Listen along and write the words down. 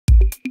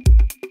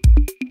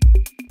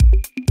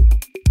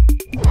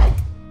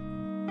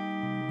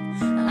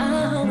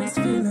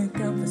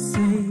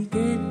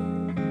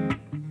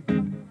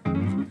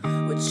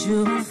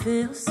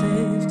feel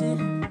safety.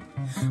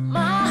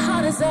 My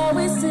heart is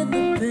always in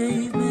the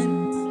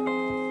pavement.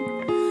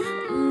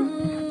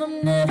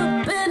 I've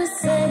never been the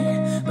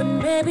same, but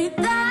maybe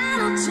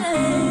that'll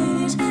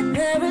change.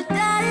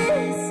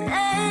 Paradise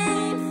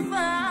ain't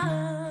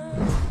far.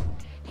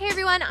 Hey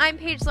everyone, I'm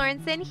Paige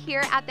Lawrenson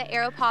here at the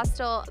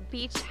Aéropostale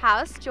Beach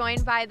House,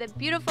 joined by the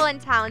beautiful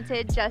and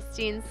talented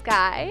Justine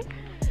Skye.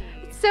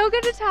 It's so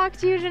good to talk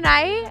to you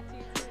tonight.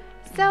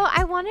 So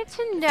I wanted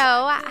to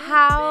know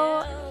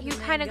how you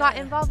kind of got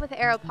involved with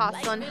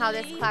Aéropostale and how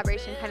this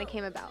collaboration kind of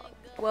came about.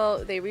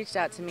 Well, they reached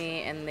out to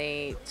me and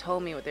they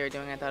told me what they were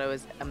doing. I thought it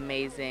was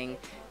amazing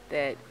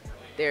that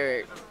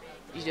they're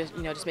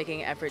just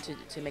making an effort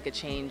to make a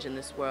change in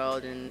this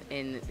world and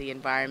in the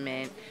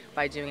environment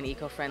by doing an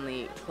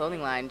eco-friendly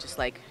clothing line, just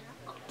like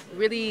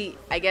really,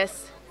 I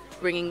guess,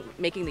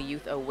 making the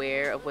youth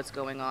aware of what's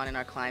going on in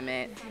our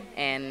climate.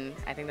 And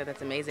I think that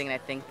that's amazing, and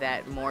I think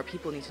that more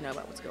people need to know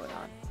about what's going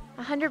on.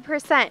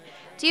 100%.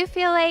 Do you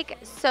feel like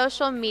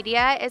social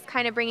media is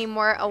kind of bringing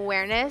more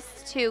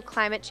awareness to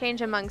climate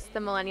change amongst the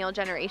millennial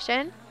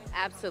generation?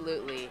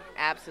 Absolutely,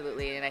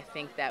 absolutely. And I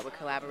think that with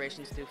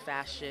collaborations through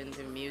fashion,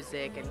 through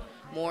music, and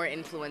more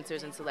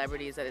influencers and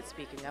celebrities that it's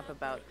speaking up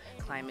about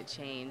climate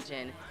change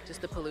and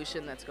just the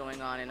pollution that's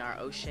going on in our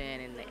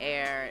ocean and the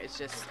air, it's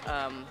just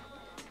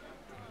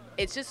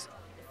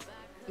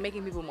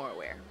making people more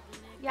aware.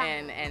 Yeah.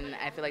 And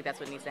I feel like that's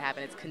what needs to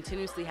happen. It's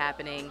continuously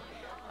happening.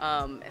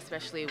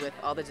 Especially with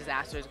all the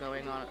disasters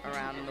going on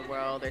around in the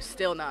world. There's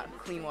still not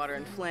clean water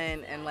in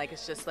Flint, and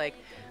it's just like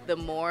the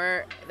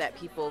more that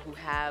people who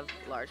have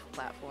large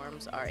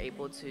platforms are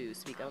able to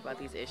speak up about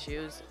these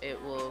issues, it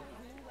will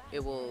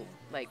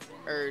like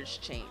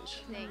urge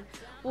change.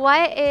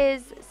 What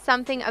is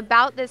something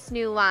about this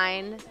new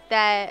line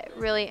that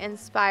really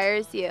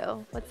inspires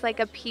you? What's like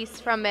a piece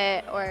from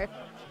it, or?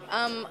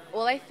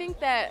 Well, I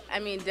think that,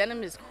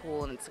 denim is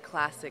cool and it's a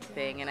classic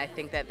thing, and I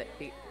think that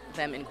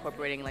them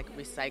incorporating like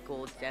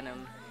recycled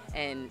denim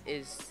and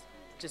is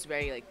just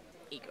very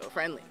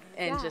eco-friendly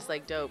and just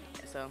dope.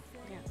 So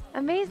yeah.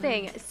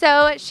 Amazing.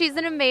 So she's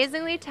an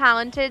amazingly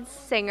talented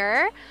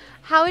singer.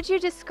 How would you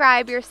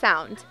describe your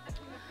sound?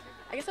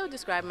 I guess I would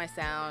describe my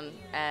sound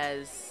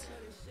as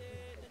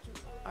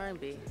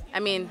R&B. I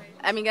mean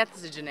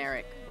that's a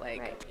generic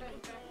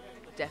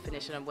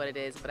definition of what it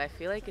is, but I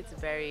feel like it's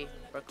very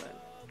Brooklyn.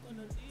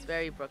 It's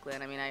very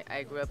Brooklyn.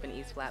 I grew up in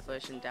East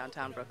Flatbush in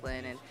downtown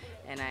Brooklyn,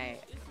 and I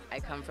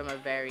come from a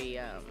very,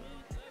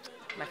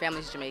 my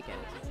family's Jamaican,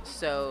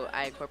 so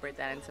I incorporate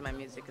that into my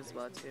music as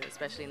well too,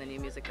 especially in the new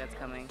music that's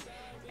coming,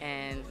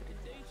 and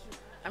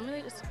I'm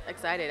really just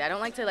excited. I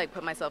don't like to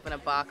put myself in a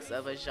box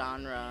of a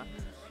genre.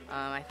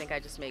 I think I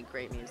just make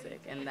great music,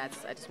 and I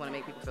just want to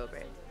make people feel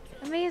great.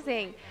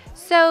 Amazing.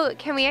 So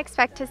can we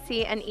expect to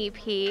see an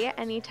EP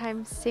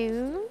anytime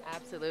soon?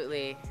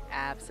 Absolutely,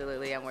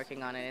 absolutely. I'm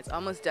working on it. It's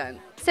almost done.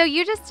 So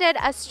you just did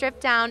a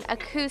stripped down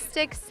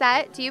acoustic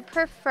set. Do you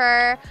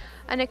prefer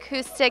an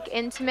acoustic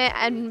intimate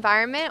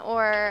environment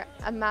or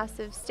a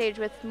massive stage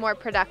with more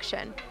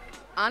production?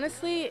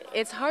 Honestly,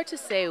 it's hard to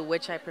say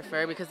which I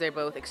prefer because they're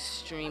both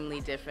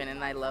extremely different,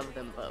 and I love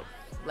them both.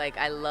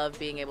 I love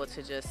being able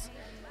to just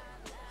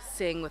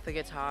sing with the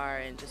guitar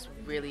and just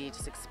really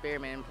just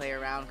experiment and play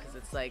around, because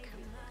it's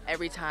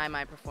every time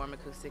I perform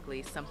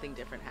acoustically something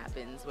different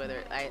happens,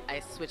 whether I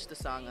switch the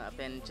song up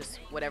and just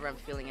whatever I'm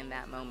feeling in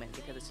that moment,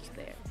 because it's just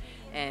there.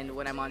 And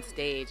when I'm on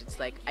stage, it's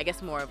I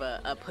guess more of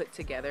a put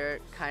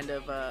together kind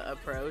of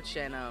approach,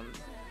 and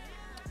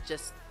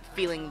just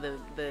feeling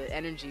the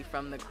energy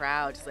from the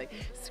crowd, just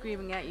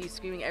screaming at you,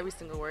 screaming every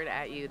single word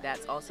at you.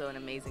 That's also an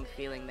amazing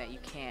feeling that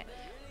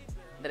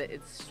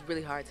it's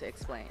really hard to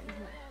explain.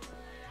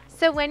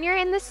 So when you're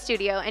in the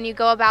studio and you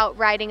go about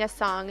writing a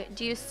song,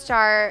 do you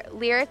start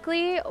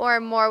lyrically or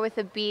more with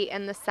a beat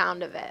and the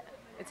sound of it?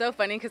 It's so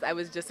funny because I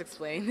was just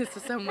explaining this to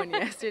someone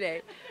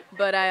yesterday,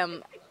 but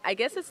I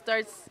guess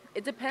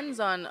it depends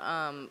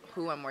on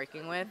who I'm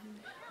working with.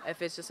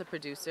 If it's just a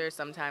producer, most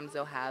of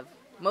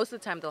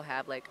the time they'll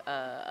have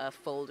a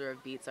folder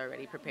of beats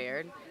already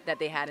prepared that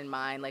they had in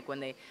mind,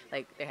 when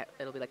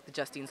it'll be the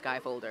Justine Skye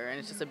folder, and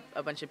it's just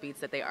a bunch of beats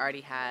that they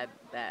already had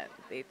that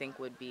they think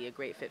would be a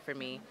great fit for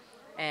me.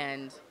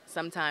 And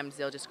sometimes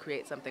they'll just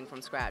create something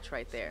from scratch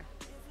right there.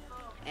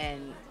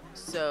 And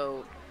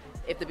so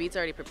if the beat's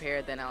already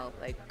prepared, then I'll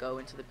go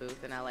into the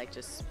booth and I'll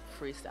just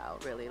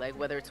freestyle, really.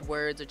 Whether it's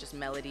words or just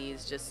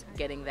melodies, just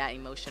getting that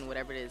emotion,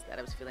 whatever it is that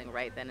I was feeling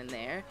right then and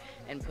there,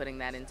 and putting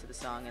that into the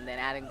song and then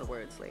adding the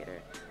words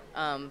later.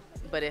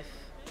 But if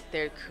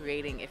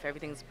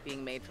everything's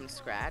being made from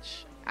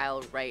scratch,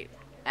 I'll write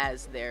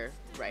as they're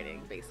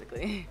writing,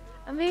 basically.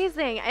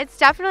 Amazing. It's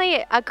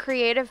definitely a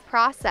creative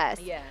process.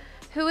 Yeah.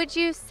 Who would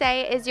you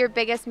say is your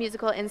biggest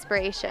musical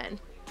inspiration?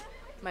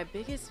 My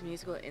biggest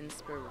musical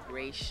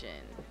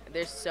inspiration,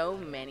 there's so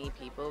many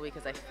people,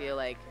 because I feel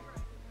like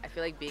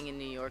being in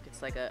New York,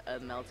 it's a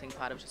melting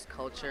pot of just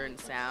culture and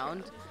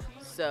sound.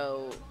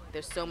 So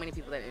there's so many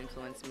people that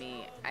influence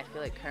me. I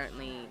feel like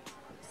currently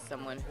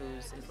someone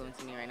who's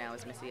influencing me right now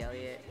is Missy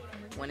Elliott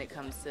when it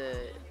comes to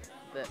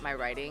my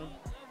writing.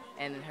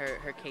 and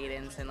her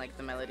cadence and like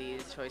the melody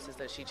choices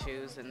that she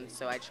chooses, and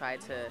so I try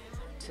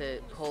to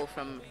pull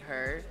from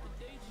her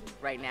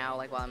right now,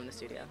 like while I'm in the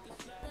studio.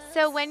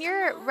 So when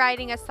you're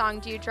writing a song,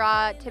 do you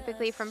draw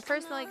typically from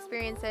personal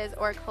experiences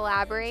or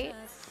collaborate?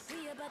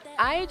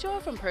 I draw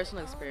from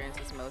personal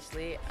experiences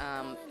mostly.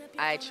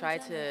 I try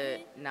to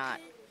not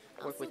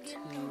work with too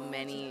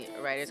many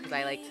writers because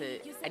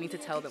I need to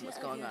tell them what's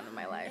going on in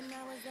my life,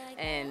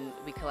 and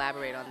we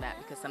collaborate on that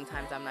because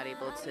sometimes I'm not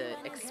able to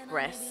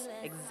express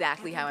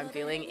exactly how I'm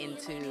feeling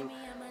into,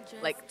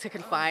 like, to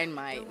confine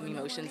my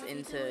emotions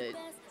into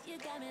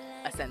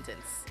a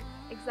sentence.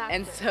 Exactly.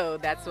 And so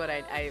that's what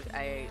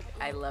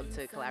I love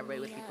to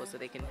collaborate with people so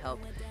they can help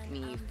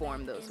me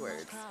form those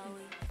words.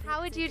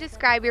 How would you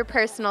describe your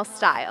personal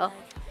style?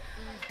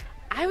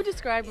 I would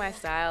describe my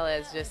style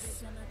as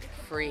just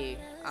free,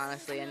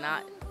 honestly, and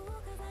not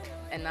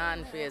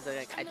free as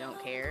like I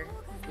don't care,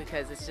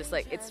 because it's just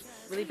like it's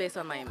really based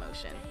on my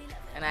emotion.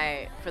 And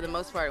I, for the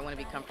most part, want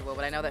to be comfortable,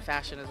 but I know that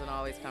fashion isn't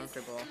always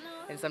comfortable,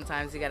 and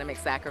sometimes you got to make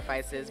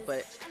sacrifices.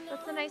 But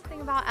That's the nice thing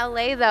about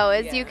LA though,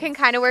 is Yeah. you can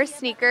kind of wear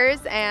sneakers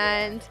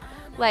and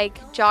like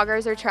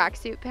joggers or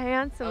tracksuit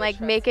pants and like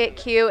make it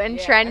cute and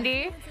Yeah.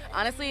 trendy.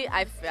 honestly,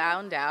 I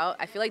found out,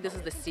 I feel like this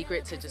is the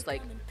secret to just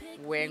like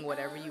wearing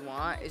whatever you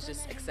want, is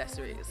just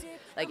accessories.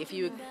 Like if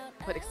you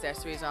put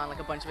accessories on, like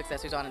a bunch of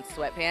accessories on in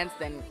sweatpants,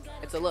 then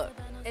it's a look.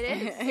 It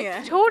is. Yeah.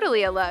 It's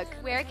totally a look.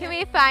 Where can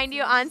we find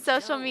you on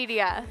social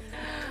media?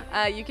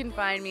 You can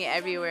find me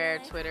everywhere: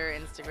 Twitter,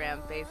 Instagram,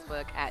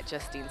 Facebook, at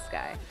Justine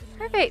Skye.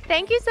 Perfect.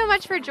 Thank you so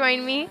much for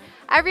joining me.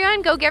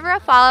 Everyone, go give her a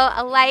follow,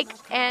 a like,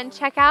 and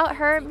check out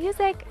her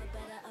music.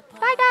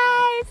 Bye,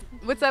 guys.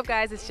 What's up,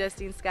 guys? It's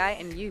Justine Skye,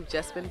 and you've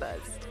just been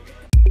buzzed.